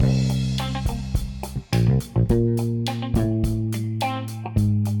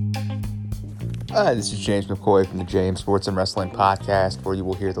Hi, this is James McCoy from the James Sports and Wrestling Podcast, where you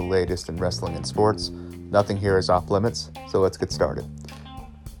will hear the latest in wrestling and sports. Nothing here is off limits, so let's get started.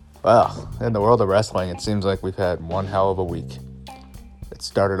 Well, in the world of wrestling, it seems like we've had one hell of a week. It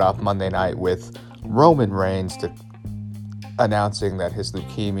started off Monday night with Roman Reigns announcing that his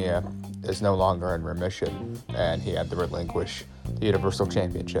leukemia is no longer in remission, and he had to relinquish the Universal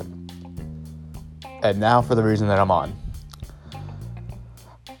Championship. And now for the reason that I'm on.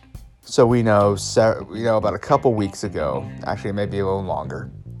 So we know about a couple weeks ago, actually maybe a little longer.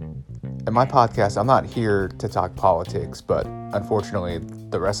 In my podcast, I'm not here to talk politics, but unfortunately,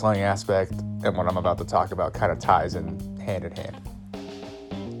 the wrestling aspect and what I'm about to talk about kind of ties in hand.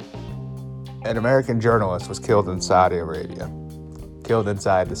 An American journalist was killed in Saudi Arabia, killed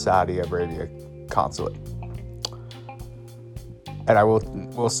inside the Saudi Arabia consulate. And I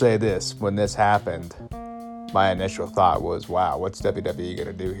will say this, when this happened, my initial thought was, wow, what's WWE going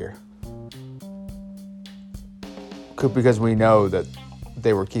to do here? Because we know that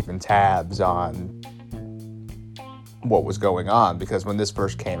they were keeping tabs on what was going on, because when this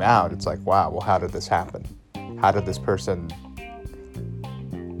first came out, it's like, wow, well, how did this happen? How did this person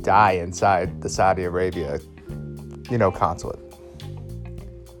die inside the Saudi Arabia, consulate?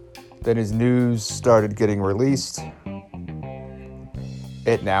 Then his news started getting released.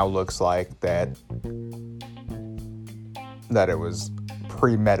 It now looks like that it was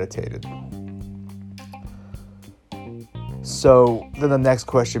premeditated. So then the next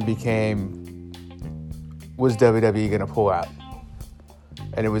question became, was WWE going to pull out?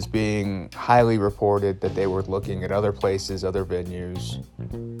 And it was being highly reported that they were looking at other places, other venues.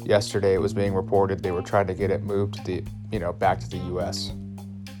 Yesterday it was being reported they were trying to get it moved to back to the US.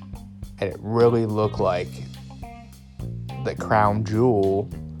 And it really looked like that Crown Jewel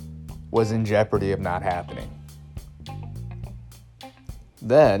was in jeopardy of not happening.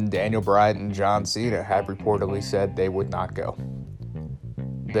 Then Daniel Bryan and John Cena had reportedly said they would not go.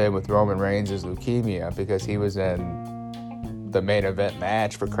 Then with Roman Reigns' leukemia, because he was in the main event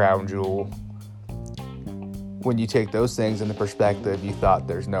match for Crown Jewel, when you take those things into perspective, you thought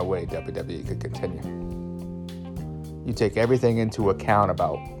there's no way WWE could continue. You take everything into account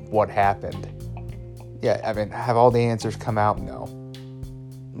about what happened. Yeah, I mean, have all the answers come out? No.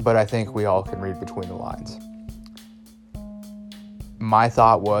 But I think we all can read between the lines. My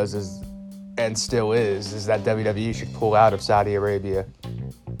thought was, and still is that WWE should pull out of Saudi Arabia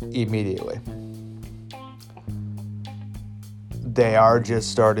immediately. They are just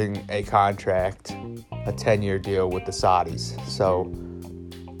starting a contract, a 10-year deal with the Saudis. So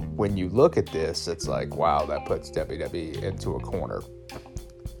when you look at this, it's like, wow, that puts WWE into a corner.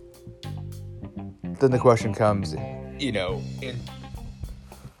 Then the question comes,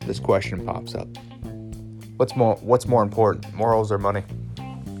 this question pops up. What's more important, morals or money?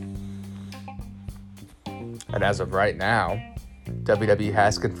 And as of right now, WWE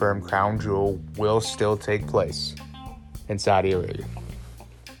has confirmed Crown Jewel will still take place in Saudi Arabia.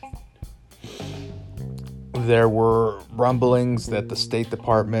 There were rumblings that the State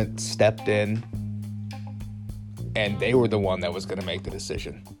Department stepped in and they were the one that was going to make the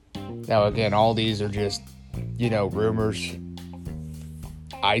decision. Now, again, all these are just, rumors.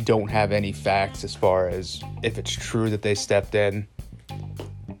 I don't have any facts as far as if it's true that they stepped in,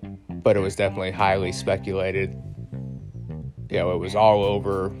 but it was definitely highly speculated. It was all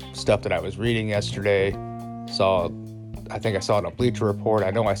over stuff that I was reading yesterday. I think I saw it on Bleacher Report. I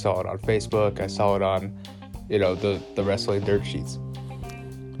know I saw it on Facebook. I saw it on, the wrestling dirt sheets.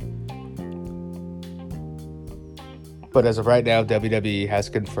 But as of right now, WWE has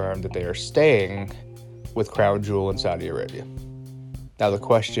confirmed that they are staying with Crown Jewel in Saudi Arabia. Now, the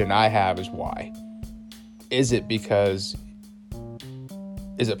question I have is why? Is it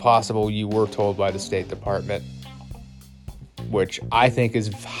possible you were told by the State Department, which I think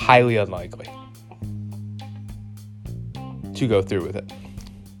is highly unlikely, to go through with it?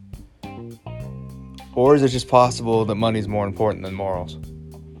 Or is it just possible that money's more important than morals?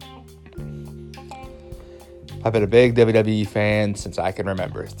 I've been a big WWE fan since I can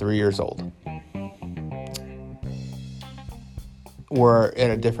remember, 3 years old. We're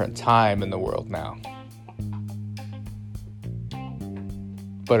in a different time in the world now.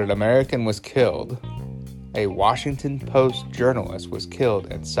 But an American was killed. A Washington Post journalist was killed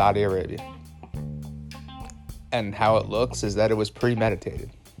in Saudi Arabia. And how it looks is that it was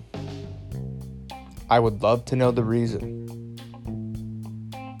premeditated. I would love to know the reason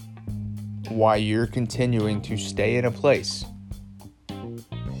why you're continuing to stay in a place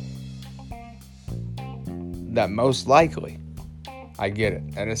that most likely, I get it,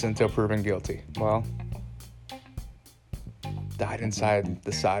 innocent until proven guilty. Well, died inside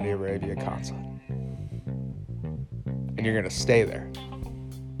the Saudi Arabia consulate. and you're going to stay there.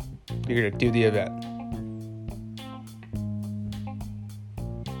 You're going to do the event.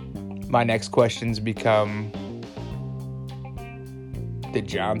 My next questions become, did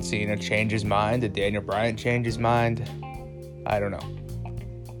John Cena change his mind? Did Daniel Bryan change his mind? I don't know.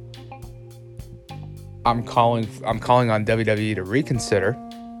 I'm calling on WWE to reconsider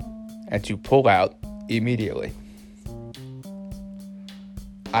and to pull out immediately.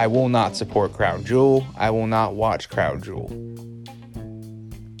 I will not support Crown Jewel. I will not watch Crown Jewel.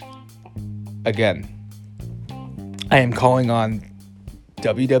 Again, I am calling on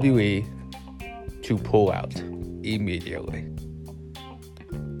WWE to pull out immediately.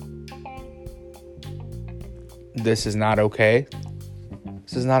 This is not okay.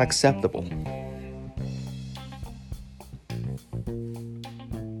 This is not acceptable.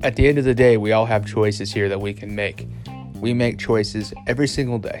 At the end of the day, we all have choices here that we can make. We make choices every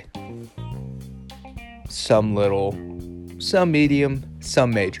single day. Some little, some medium, some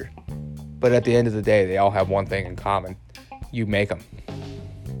major. But at the end of the day, they all have one thing in common. You make them.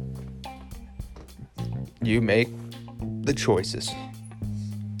 You make the choices.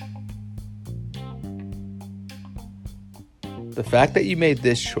 The fact that you made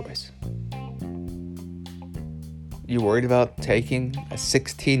this choice, you worried about taking a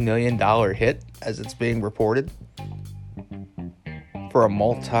 $16 million hit as it's being reported for a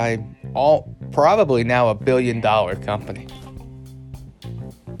probably now $1 billion company.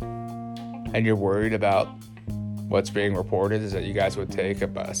 And you're worried about what's being reported is that you guys would take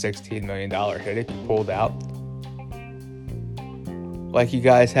about a $16 million hit if you pulled out. Like you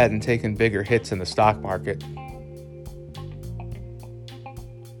guys hadn't taken bigger hits in the stock market.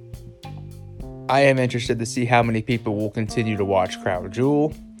 I am interested to see how many people will continue to watch Crown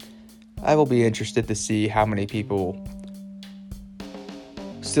Jewel. I will be interested to see how many people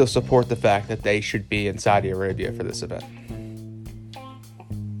still support the fact that they should be in Saudi Arabia for this event.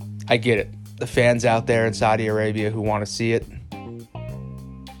 I get it. The fans out there in Saudi Arabia who want to see it,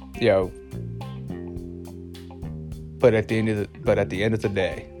 but at the end of the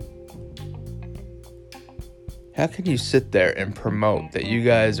day, how can you sit there and promote that you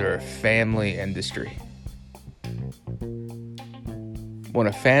guys are a family industry when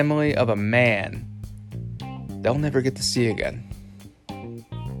a family of a man they'll never get to see again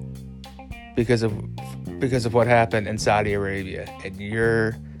because of what happened in Saudi Arabia, and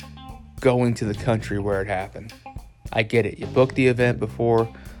you're going to the country where it happened? I get it. You booked the event before,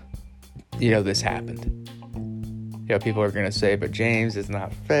 this happened. People are going to say, but James, it's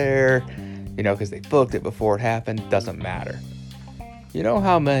not fair, because they booked it before it happened. Doesn't matter. You know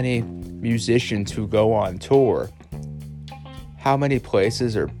how many musicians who go on tour, how many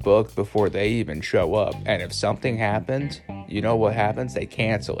places are booked before they even show up? And if something happens, you know what happens? They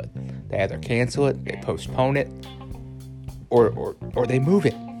cancel it. They either cancel it, they postpone it, or they move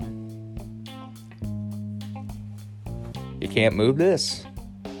it. You can't move this.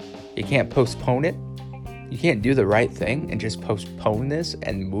 You can't postpone it. You can't do the right thing and just postpone this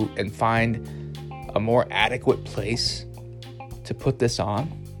and move and find a more adequate place to put this on.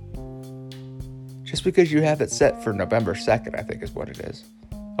 Just because you have it set for November 2nd, I think is what it is.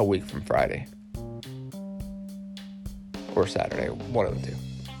 A week from Friday. Or Saturday, one of the two.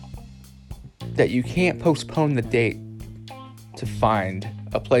 That you can't postpone the date to find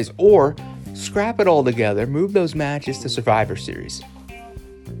a place, or scrap it all together, move those matches to Survivor Series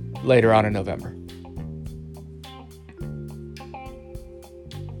later on in November.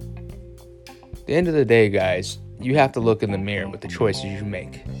 At the end of the day, guys, you have to look in the mirror with the choices you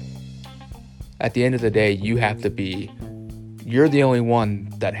make. At the end of the day, you're the only one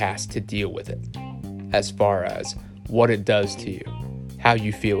that has to deal with it as far as what it does to you, how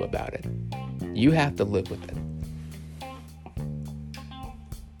you feel about it. You have to live with it.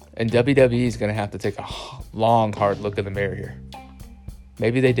 And WWE is going to have to take a long, hard look in the mirror here.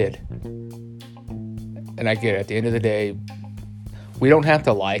 Maybe they did. And I get it. At the end of the day, we don't have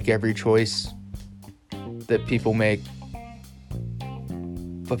to like every choice that people make.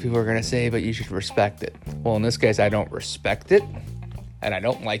 But people are going to say, but you should respect it. Well, in this case, I don't respect it, and I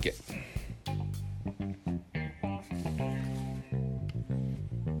don't like it.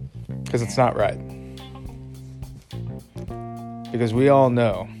 Because it's not right. Because we all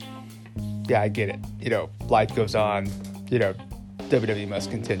know, I get it. Life goes on. WWE must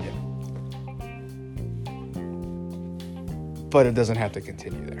continue. But it doesn't have to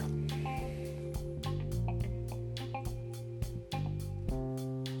continue there.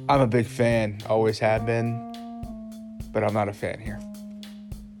 I'm a big fan, always have been, but I'm not a fan here.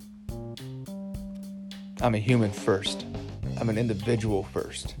 I'm a human first. I'm an individual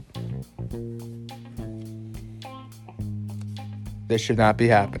first. This should not be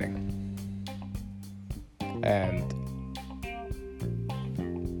happening. And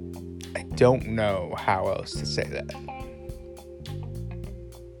I don't know how else to say that.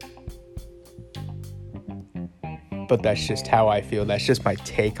 But that's just how I feel. That's just my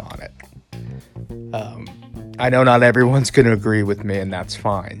take on it. I know not everyone's going to agree with me, and that's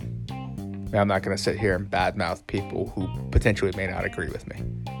fine. I'm not going to sit here and badmouth people who potentially may not agree with me.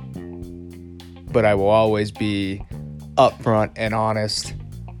 But I will always be upfront and honest.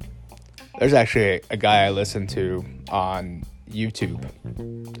 There's actually a guy I listen to on YouTube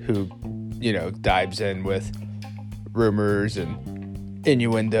who, dives in with rumors and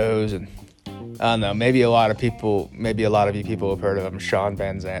innuendos, and I don't know, maybe a lot of you people have heard of him, Sean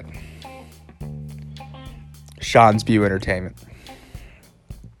Van Zandt. Sean's View Entertainment.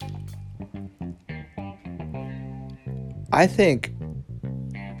 I think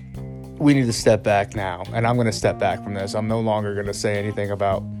we need to step back now, and I'm going to step back from this. I'm no longer going to say anything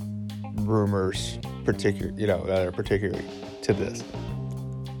about rumors, that are particularly to this.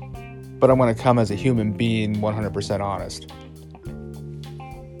 But I'm going to come as a human being, 100% honest.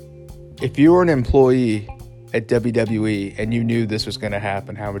 If you were an employee at WWE and you knew this was going to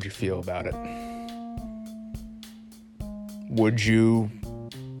happen, how would you feel about it? Would you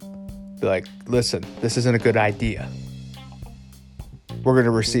be like, listen, this isn't a good idea? We're going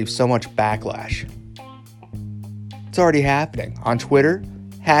to receive so much backlash. It's already happening. On Twitter,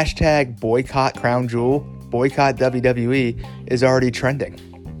 hashtag boycott Crown Jewel, boycott WWE is already trending.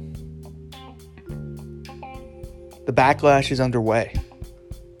 The backlash is underway.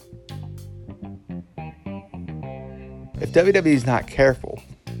 If WWE is not careful,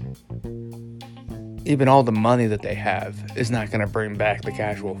 even all the money that they have is not going to bring back the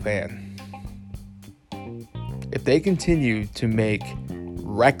casual fan. If they continue to make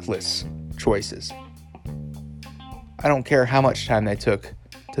reckless choices, I don't care how much time they took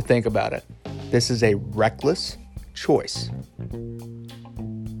to think about it. This is a reckless choice.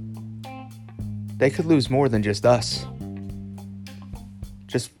 They could lose more than just us.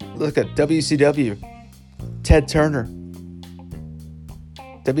 Just look at WCW, Ted Turner.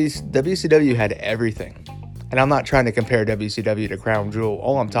 WCW had everything. And I'm not trying to compare WCW to Crown Jewel.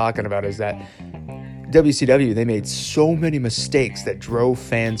 All I'm talking about is that WCW, they made so many mistakes that drove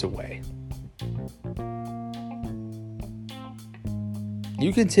fans away.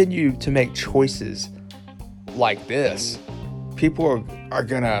 You continue to make choices like this, people are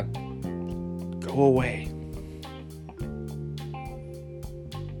gonna go away.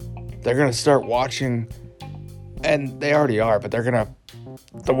 They're gonna start watching, and they already are, but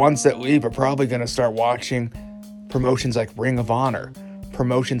the ones that leave are probably gonna start watching promotions like Ring of Honor,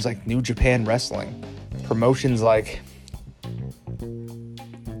 promotions like New Japan Wrestling, promotions like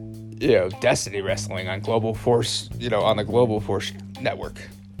Destiny Wrestling on Global Force, on the Global Force network.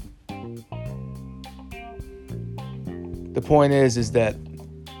 The point is that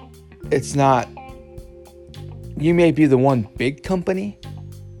it's not, you may be the one big company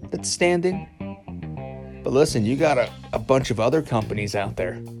that's standing, but listen, you got a bunch of other companies out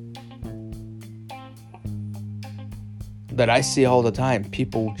there that I see all the time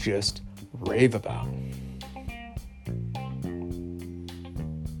people just rave about.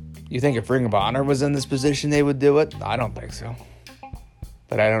 You think if Ring of Honor was in this position, they would do it? I don't think so.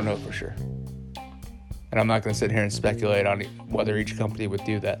 But I don't know for sure. And I'm not going to sit here and speculate on whether each company would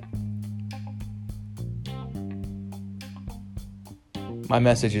do that. My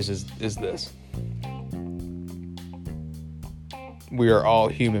message is this. We are all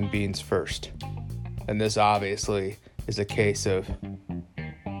human beings first. And this obviously is a case of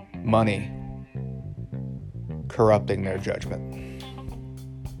money corrupting their judgment.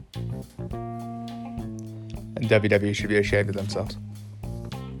 And WWE should be ashamed of themselves.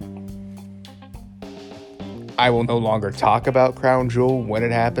 I will no longer talk about Crown Jewel when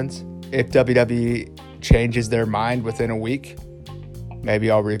it happens. If WWE changes their mind within a week, maybe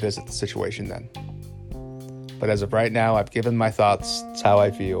I'll revisit the situation then. But as of right now, I've given my thoughts. It's how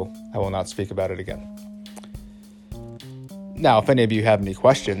I feel. I will not speak about it again. Now, if any of you have any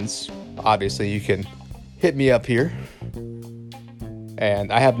questions, obviously you can hit me up here.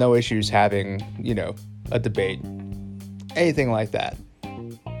 And I have no issues having, a debate, anything like that.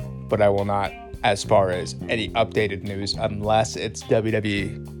 But I will not, as far as any updated news, unless it's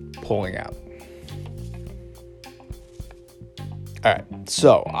WWE pulling out. All right,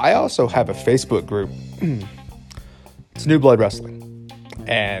 so I also have a Facebook group. It's New Blood Wrestling.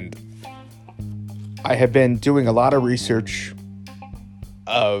 And I have been doing a lot of research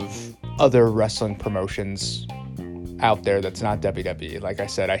of other wrestling promotions out there that's not WWE. Like I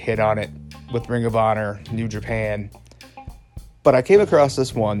said, I hit on it with Ring of Honor, New Japan. But I came across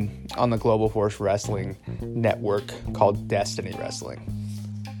this one on the Global Force Wrestling Network called Destiny Wrestling.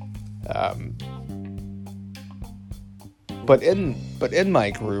 But in my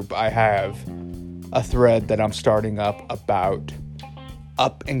group, I have a thread that I'm starting up about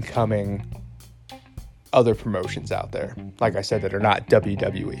up and coming other promotions out there, like I said, that are not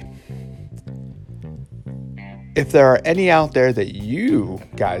WWE. If there are any out there that you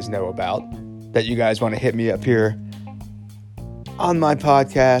guys know about, that you guys want to hit me up here on my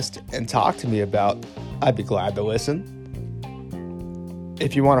podcast and talk to me about, I'd be glad to listen.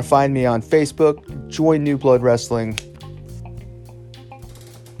 If you want to find me on Facebook, join New Blood Wrestling.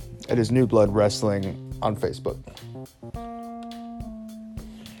 It is New Blood Wrestling on Facebook.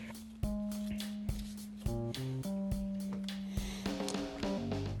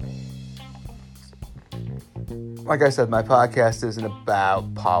 Like I said, my podcast isn't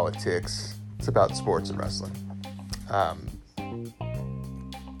about politics. It's about sports and wrestling.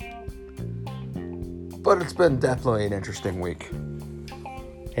 But it's been definitely an interesting week.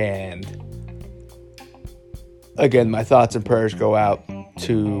 And again, my thoughts and prayers go out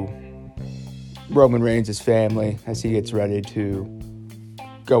to Roman Reigns' family as he gets ready to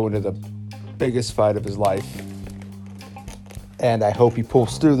go into the biggest fight of his life. And I hope he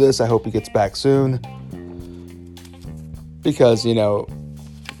pulls through this. I hope he gets back soon. Because, he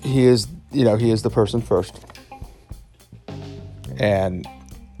is the person first. And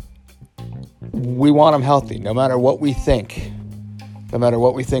we want him healthy, no matter what we think. No matter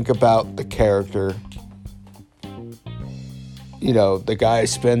what we think about the character. The guy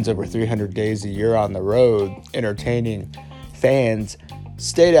spends over 300 days a year on the road entertaining fans,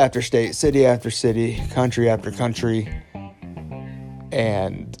 state after state, city after city, country after country.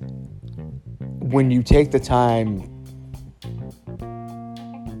 And when you take the time,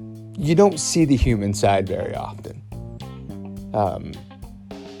 you don't see the human side very often.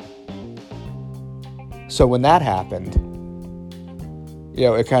 So when that happened,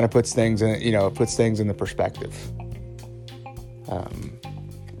 it kind of puts things in, the perspective.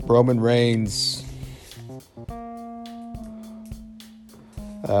 Roman Reigns,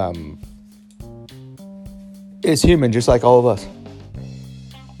 is human just like all of us.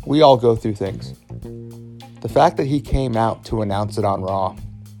 We all go through things. The fact that he came out to announce it on Raw,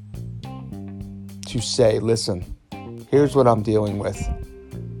 to say, listen, here's what I'm dealing with.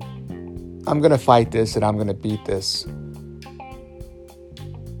 I'm going to fight this and I'm going to beat this.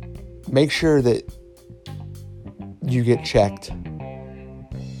 Make sure that you get checked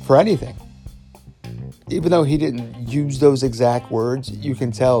for anything. Even though he didn't use those exact words, you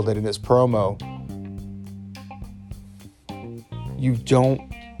can tell that in his promo,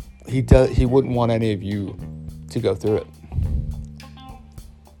 he wouldn't want any of you to go through it.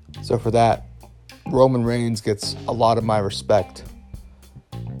 So for that, Roman Reigns gets a lot of my respect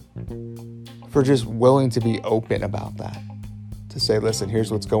for just willing to be open about that. To say, listen,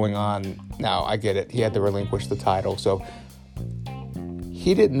 here's what's going on. Now, I get it. He had to relinquish the title. So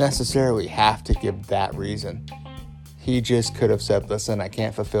he didn't necessarily have to give that reason. He just could have said, listen, I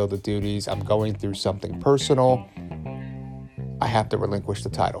can't fulfill the duties. I'm going through something personal. I have to relinquish the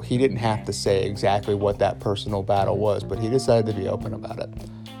title. He didn't have to say exactly what that personal battle was, but he decided to be open about it.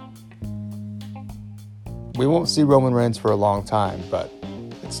 We won't see Roman Reigns for a long time, but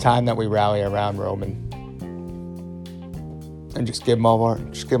it's time that we rally around Roman and just give him all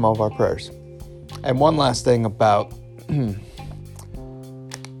of our prayers. And one last thing about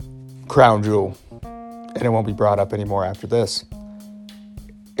Crown Jewel, and it won't be brought up anymore after this.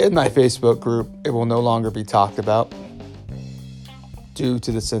 In my Facebook group, it will no longer be talked about due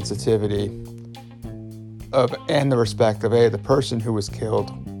to the sensitivity of and the respect of the person who was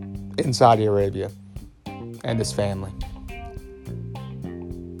killed in Saudi Arabia and his family.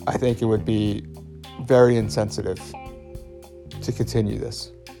 I think it would be very insensitive to continue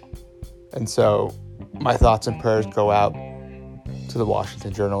this. And so my thoughts and prayers go out to the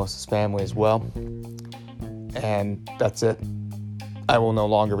Washington journalist's family as well. And that's it. I will no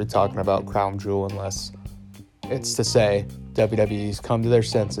longer be talking about Crown Jewel unless it's to say WWE's come to their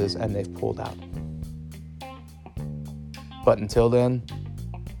senses and they've pulled out. But until then,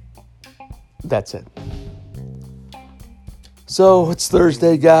 that's it. So it's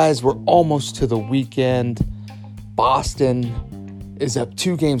Thursday, guys. We're almost to the weekend. Boston is up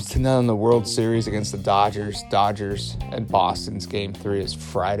 2-0 in the World Series against the Dodgers. Dodgers and Boston's Game 3 is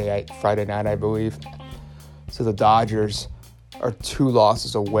Friday night, I believe. So the Dodgers are 2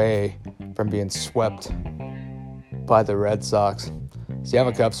 losses away from being swept by the Red Sox. See, I'm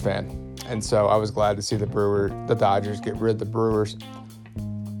a Cubs fan, and so I was glad to see the Dodgers get rid of the Brewers.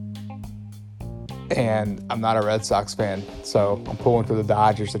 And I'm not a Red Sox fan, so I'm pulling for the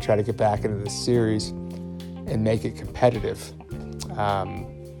Dodgers to try to get back into this series and make it competitive.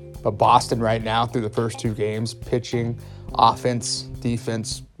 But Boston right now, through the first 2 games, pitching, offense,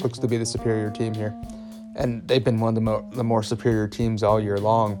 defense, looks to be the superior team here. And they've been one of the more superior teams all year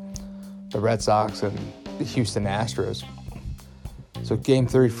long, the Red Sox and the Houston Astros. So Game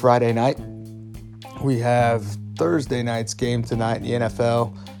 3 Friday night. We have Thursday night's game tonight in the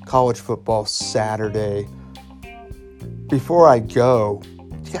NFL, college football Saturday. Before I go,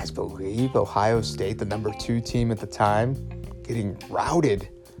 do you guys believe Ohio State, the number 2 team at the time, getting routed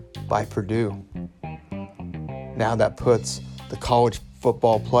by Purdue? Now that puts the college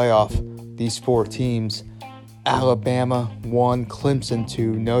football playoff, these 4 teams, Alabama 1, Clemson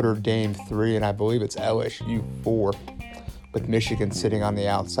 2, Notre Dame 3, and I believe it's LSU 4, with Michigan sitting on the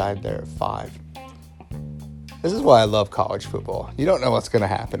outside there at 5. This is why I love college football. You don't know what's going to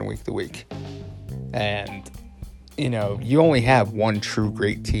happen week to week. And, you only have one true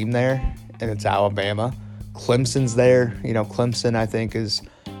great team there, and it's Alabama. Clemson's there. Clemson, I think,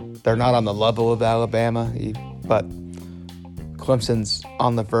 they're not on the level of Alabama, but Clemson's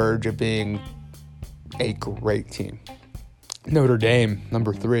on the verge of being a great team. Notre Dame,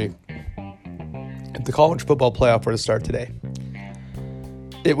 number 3. If the college football playoff were to start today,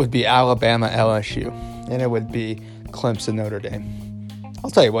 it would be Alabama, LSU, and it would be Clemson, Notre Dame. I'll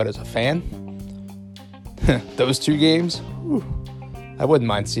tell you what, as a fan, those 2 games, I wouldn't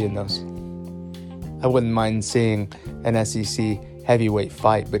mind seeing those. I wouldn't mind seeing an SEC heavyweight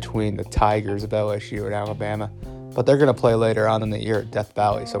fight between the Tigers of LSU and Alabama. But they're going to play later on in the year at Death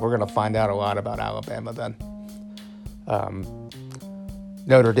Valley, so we're going to find out a lot about Alabama then.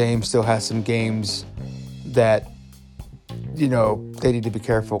 Notre Dame still has some games that, they need to be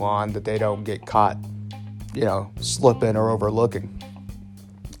careful on, that they don't get caught, slipping or overlooking.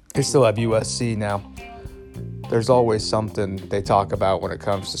 They still have USC now. There's always something they talk about when it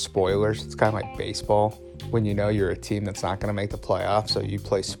comes to spoilers. It's kind of like baseball. When you're a team that's not going to make the playoffs, so you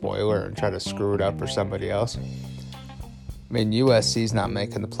play spoiler and try to screw it up for somebody else. I mean, USC's not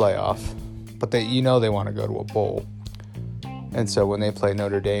making the playoff, but they want to go to a bowl. And so when they play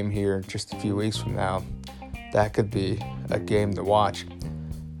Notre Dame here just a few weeks from now, that could be a game to watch.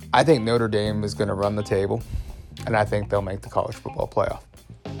 I think Notre Dame is going to run the table, and I think they'll make the college football playoff.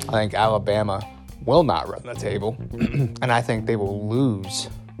 I think Alabama will not run the table, and I think they will lose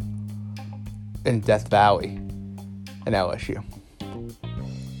in Death Valley and LSU.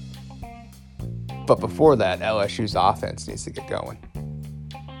 But before that, LSU's offense needs to get going.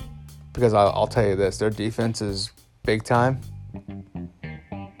 Because I'll tell you this, their defense is big time.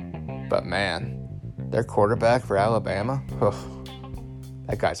 But man, their quarterback for Alabama,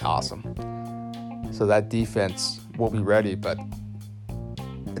 that guy's awesome. So that defense will be ready, but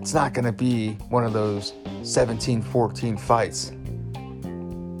it's not going to be one of those 17-14 fights.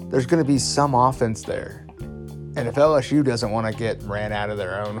 There's going to be some offense there. And if LSU doesn't want to get ran out of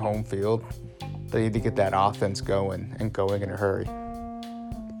their own home field, they need to get that offense going and going in a hurry.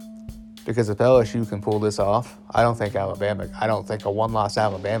 Because if LSU can pull this off, I don't think a one-loss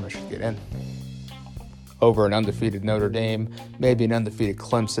Alabama should get in. Over an undefeated Notre Dame, maybe an undefeated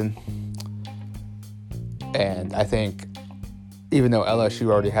Clemson. And I think even though LSU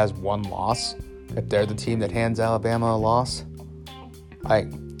already has one loss, if they're the team that hands Alabama a loss, I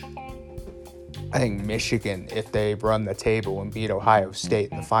think Michigan, if they run the table and beat Ohio State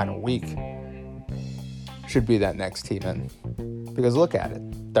in the final week, should be that next team in. Because look at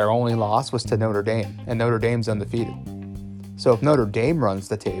it. Their only loss was to Notre Dame, and Notre Dame's undefeated. So if Notre Dame runs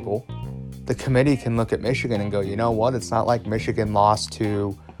the table, the committee can look at Michigan and go, you know what? It's not like Michigan lost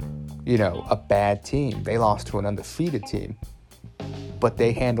to, a bad team. They lost to an undefeated team. But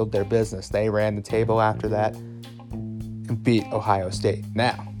they handled their business. They ran the table after that and beat Ohio State.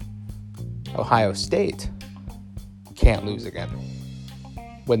 Now, Ohio State can't lose again.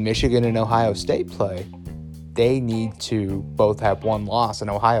 When Michigan and Ohio State play, they need to both have one loss. And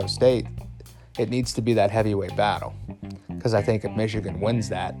Ohio State, it needs to be that heavyweight battle. Because I think if Michigan wins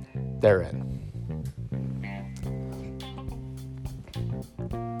that, they're in.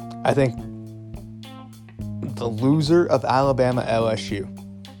 I think the loser of Alabama LSU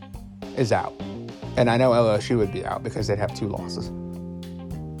is out. And I know LSU would be out because they'd have 2 losses.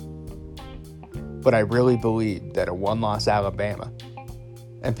 But I really believe that a one-loss Alabama,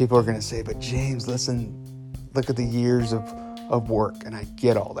 and people are going to say, but James, listen, look at the years of work, and I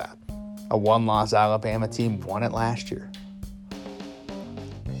get all that. A one-loss Alabama team won it last year.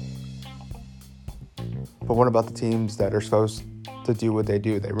 But what about the teams that are supposed to do what they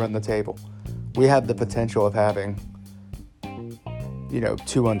do? They run the table. We have the potential of having,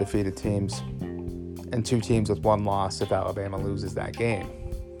 2 undefeated teams and 2 teams with 1 loss if Alabama loses that game.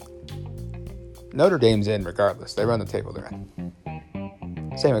 Notre Dame's in regardless. They run the table they're in.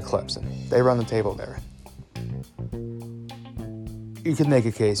 Same with Clemson. They run the table they're in. You could make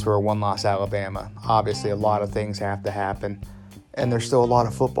a case for a 1-loss Alabama. Obviously, a lot of things have to happen, and there's still a lot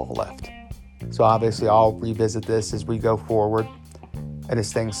of football left. So obviously, I'll revisit this as we go forward and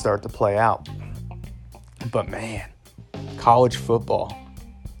as things start to play out. But man, college football.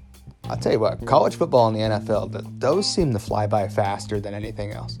 I'll tell you what, college football and the NFL, those seem to fly by faster than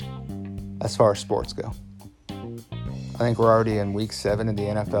anything else as far as sports go. I think we're already in week 7 of the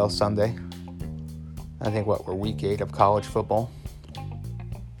NFL Sunday. I think we're week 8 of college football.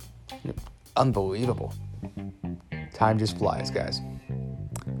 Unbelievable. Time just flies, guys.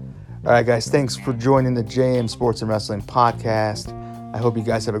 All right, guys, thanks for joining the JM Sports and Wrestling Podcast. I hope you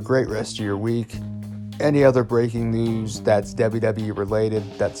guys have a great rest of your week. Any other breaking news that's WWE related,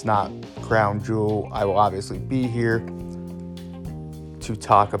 that's not Crown Jewel, I will obviously be here to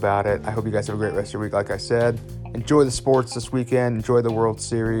talk about it. I hope you guys have a great rest of your week, like I said. Enjoy the sports this weekend. Enjoy the World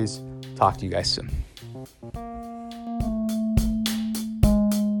Series. Talk to you guys soon.